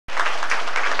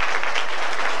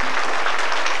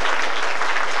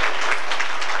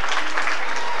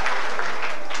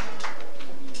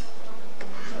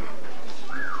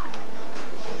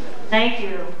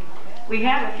We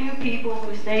have a few people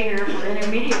who stay here for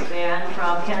intermediate band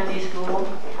from Kennedy School.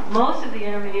 Most of the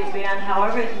intermediate band,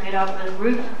 however, is made up of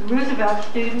Roosevelt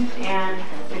students, and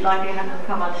we'd like to have them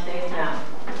come on stage now.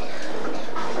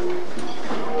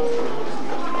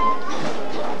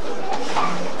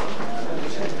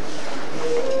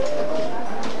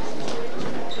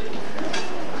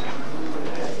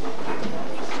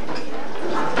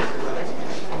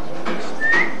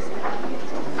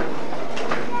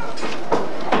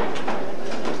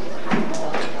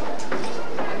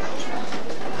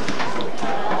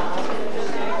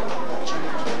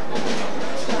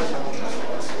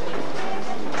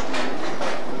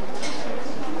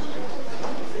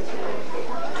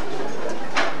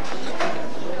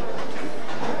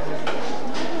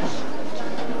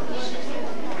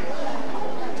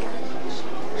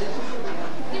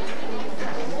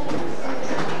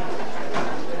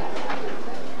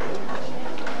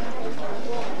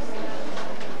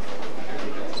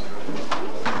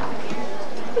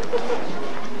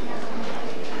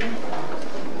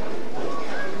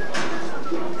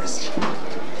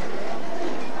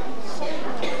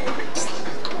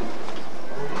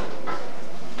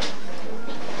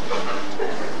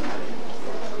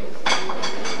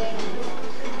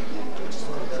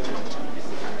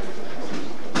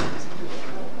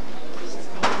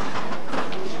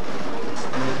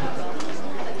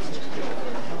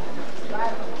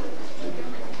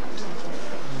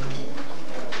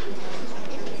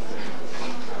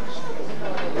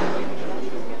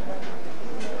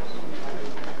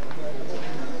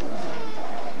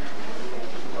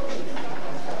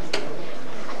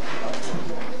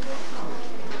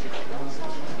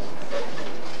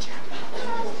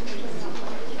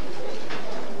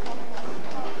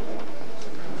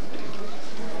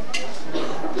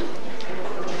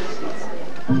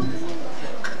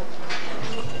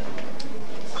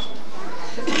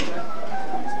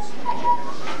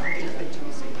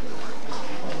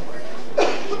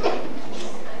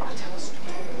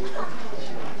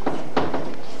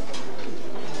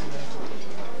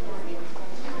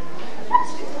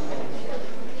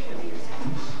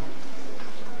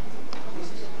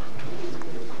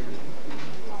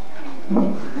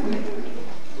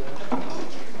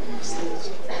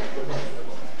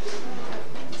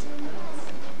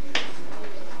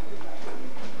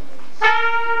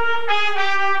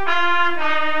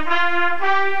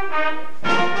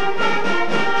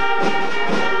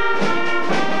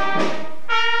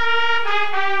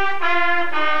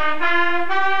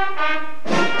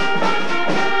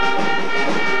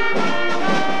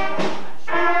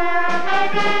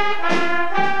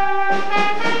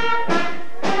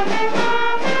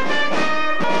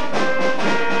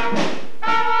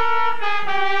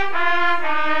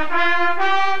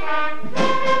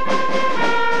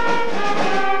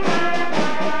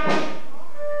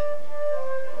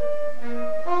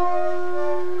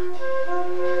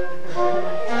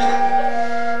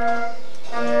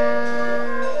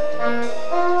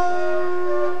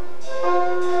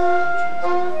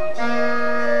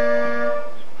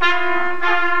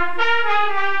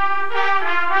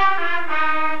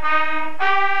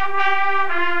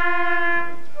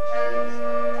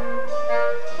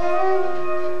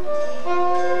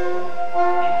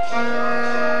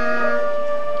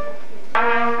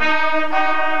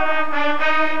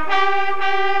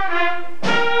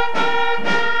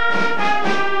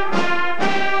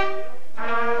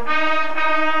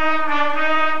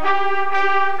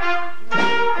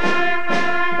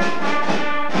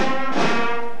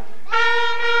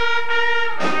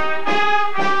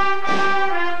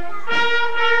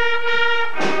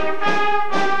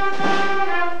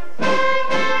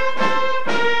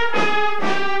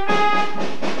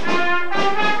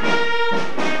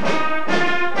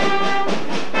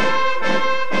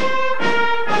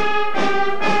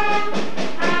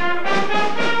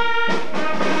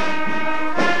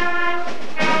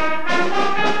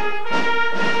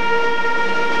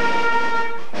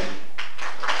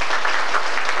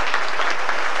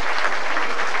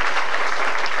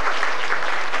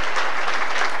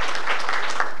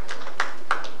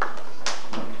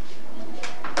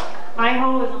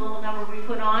 Hi-Ho is a little number we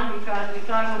put on because we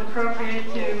thought it was appropriate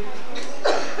to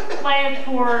play it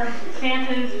for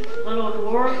Santa's little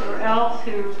dwarfs or elves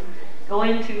who go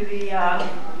into the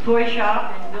toy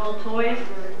shop and build toys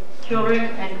for children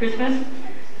at Christmas.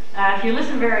 If you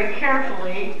listen very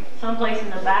carefully, someplace in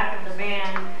the back of the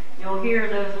band, you'll hear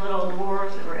those little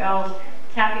dwarfs or elves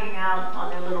tapping out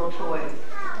on their little toys.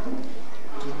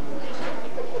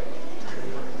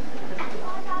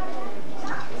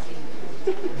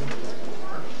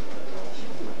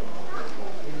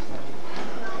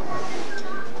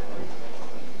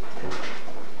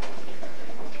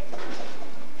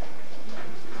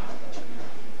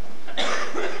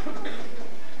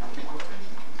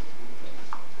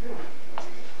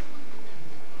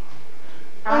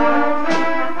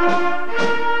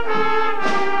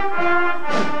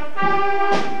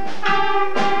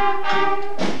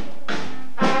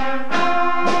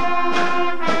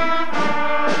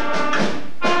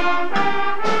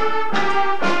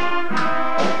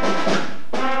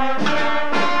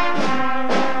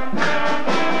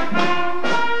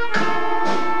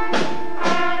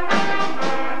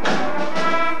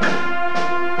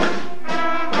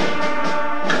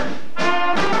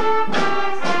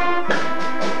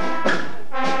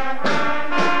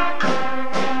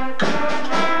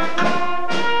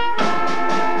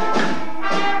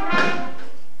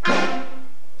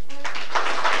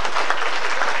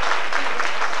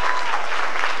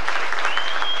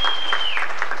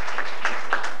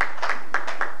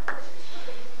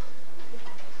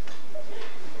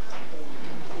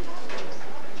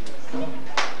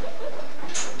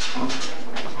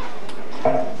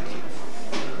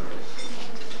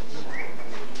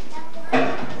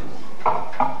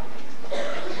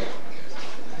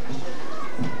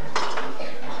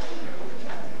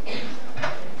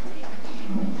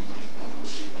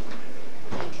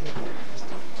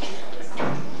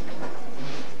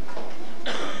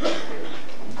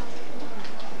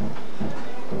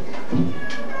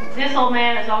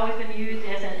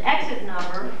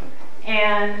 December,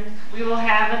 and we will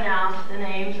have announced the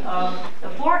names of the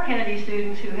 4 Kennedy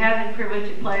students who have been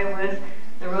privileged to play with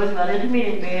the Roosevelt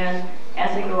Intermediate Band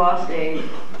as they go off stage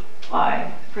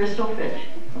by Crystal Fitch.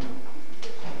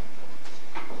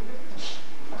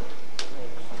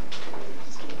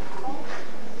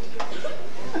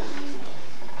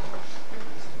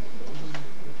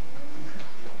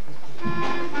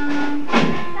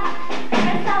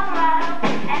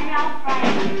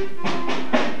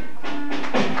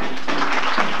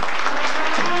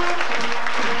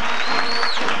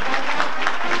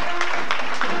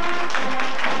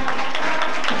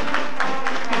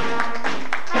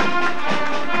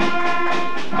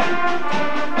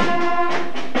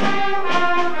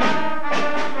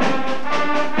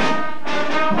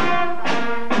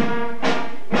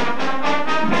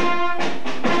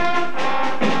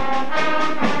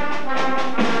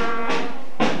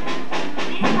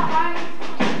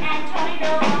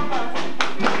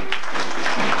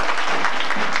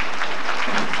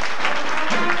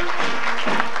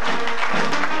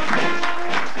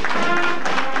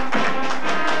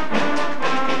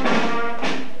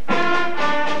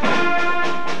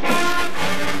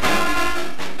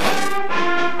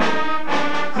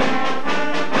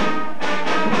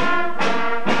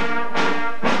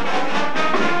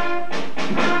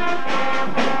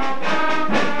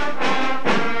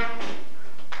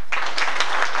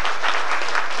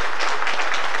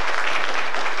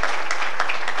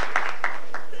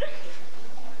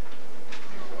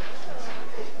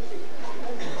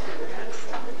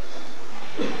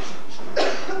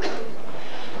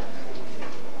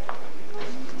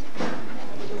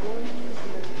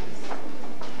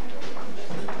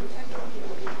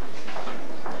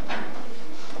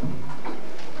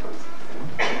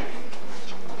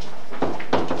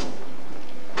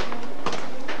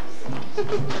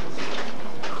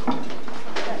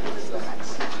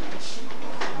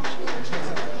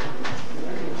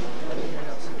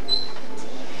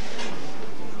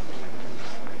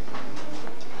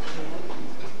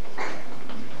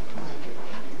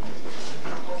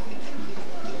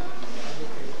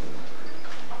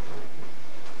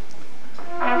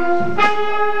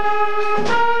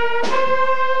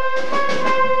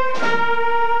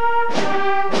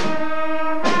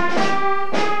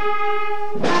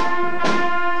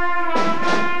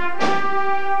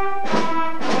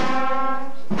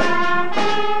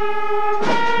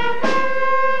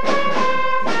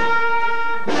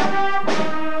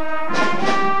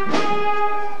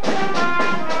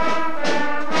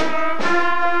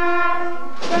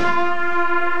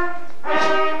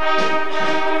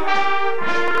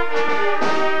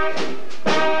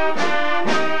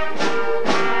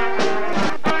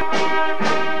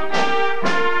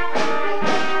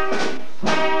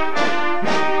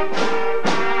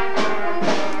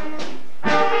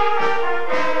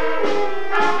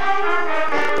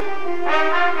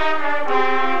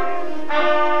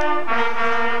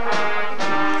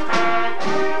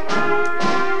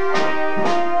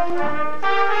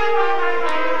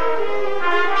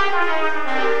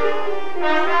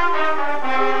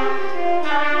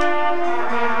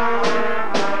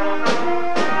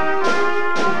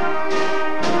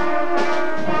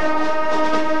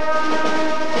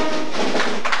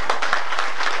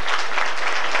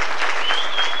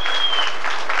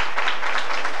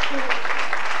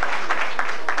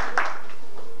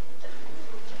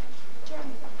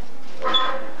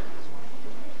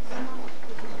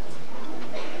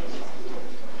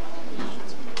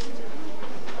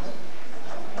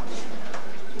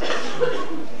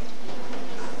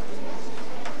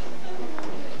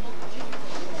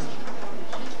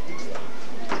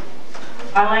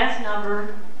 Our last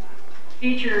number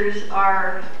features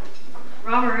our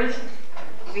drummers.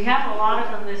 We have a lot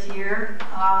of them this year.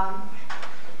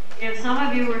 If some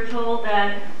of you were told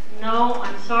that, no,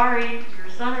 I'm sorry, your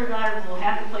son or daughter will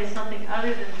have to play something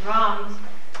other than drums,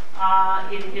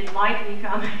 it might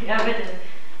become evident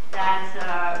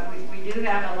that we do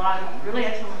have a lot of really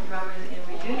excellent drummers, and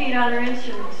we do need other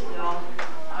instruments still.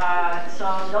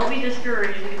 So don't be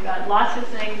discouraged. We've got lots of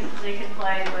things they can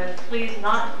play, but please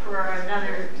not for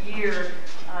another year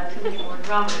too many more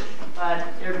drummers, but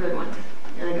they're good ones.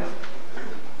 Here they go.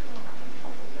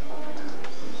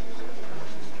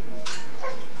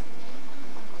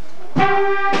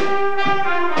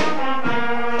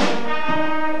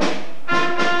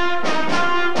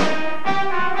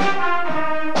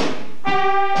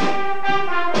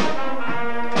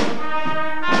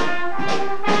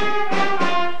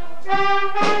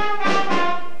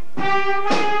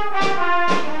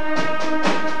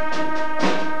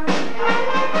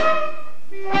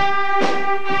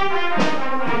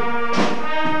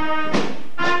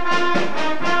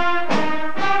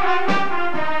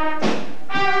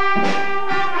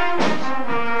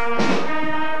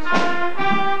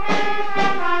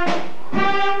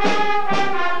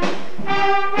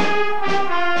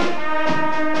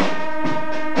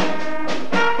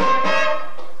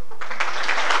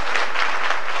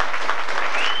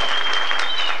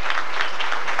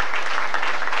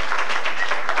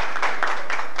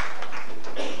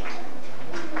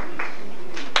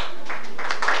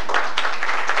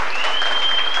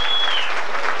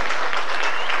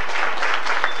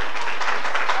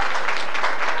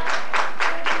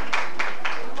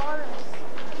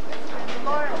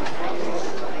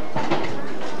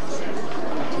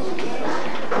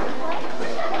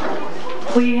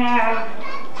 We have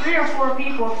 3 or 4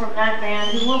 people from that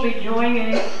band who will be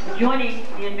joining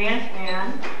the advanced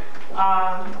band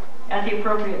at the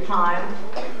appropriate time.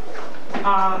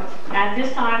 At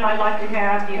this time, I'd like to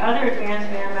have the other advanced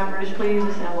band members please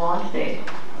assemble on stage.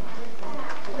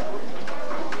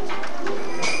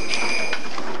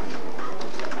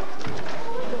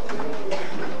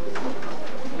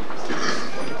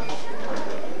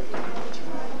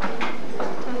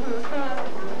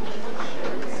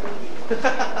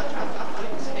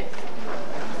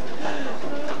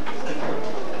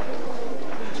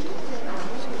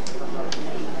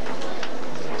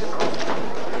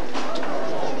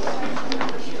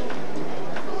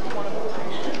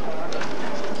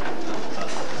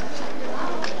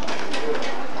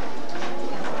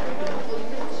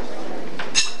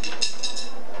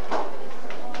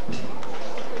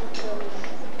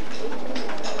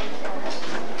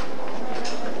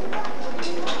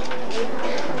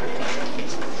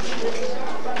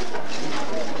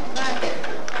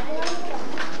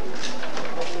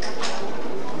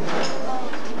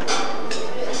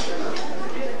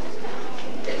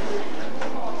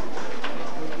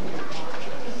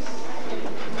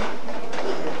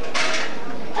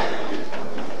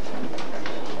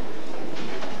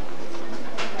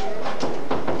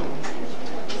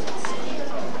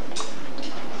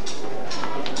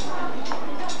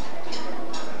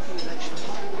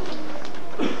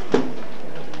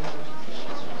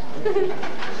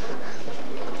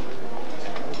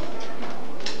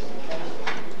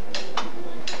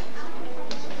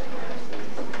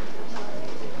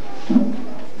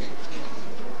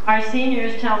 Our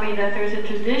seniors tell me that there's a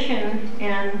tradition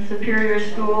in Superior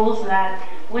schools that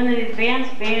when the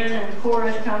advanced band and the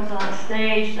chorus comes on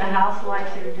stage, the house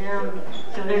lights are dimmed,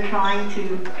 so they're trying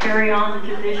to carry on the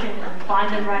tradition and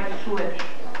find the right switch.